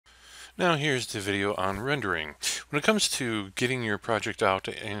Now here's the video on rendering. When it comes to getting your project out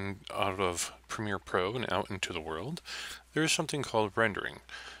of Premiere Pro and out into the world, there is something called rendering.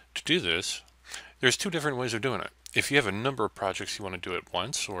 To do this, there's two different ways of doing it. If you have a number of projects you want to do at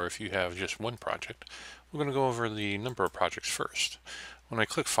once, or if you have just one project, we're going to go over the number of projects first. When I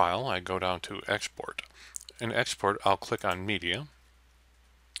click File, I go down to Export. In Export, I'll click on Media,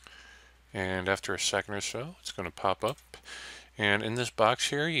 and after a second or so, it's going to pop up. And in this box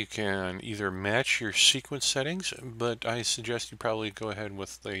here, you can either match your sequence settings, but I suggest you probably go ahead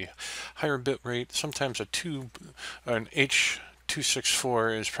with the higher bit rate. Sometimes an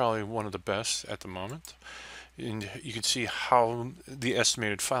H.264 is probably one of the best at the moment. And you can see how the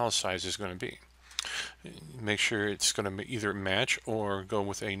estimated file size is going to be. Make sure it's going to either match or go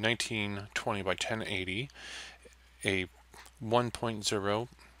with a 1920 by 1080, a 1.0,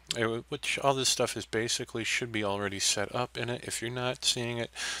 which all this stuff is basically should be already set up in it. If you're not seeing it,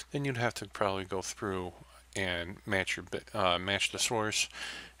 then you'd have to probably go through and match the source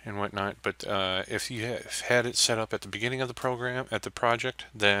and whatnot. But if you have had it set up at the beginning of the program, at the project,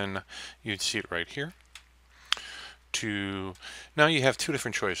 then you'd see it right here. Now you have two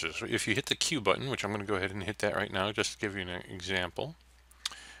different choices. If you hit the Q button, which I'm going to go ahead and hit that right now just to give you an example,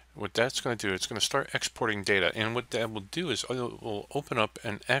 what that's going to do, it's going to start exporting data, and what that will do is it will open up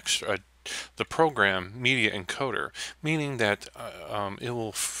the program media encoder, meaning that it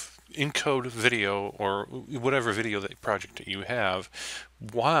will encode video or whatever video project that you have,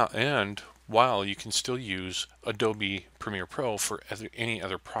 while you can still use Adobe Premiere Pro for any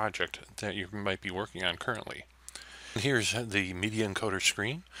other project that you might be working on currently. Here's the media encoder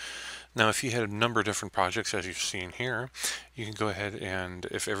screen. Now, if you had a number of different projects, as you've seen here, you can go ahead and,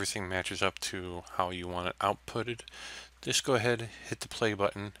 if everything matches up to how you want it outputted, just go ahead, hit the play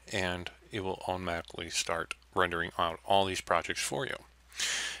button, and it will automatically start rendering out all these projects for you.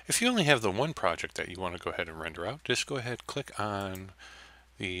 If you only have the one project that you want to go ahead and render out, just go ahead, click on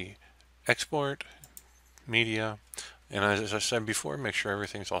the Export, Media, and as I said before, make sure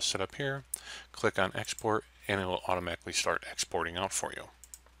everything's all set up here. Click on Export, and it will automatically start exporting out for you.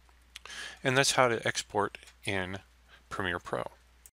 And that's how to export in Premiere Pro.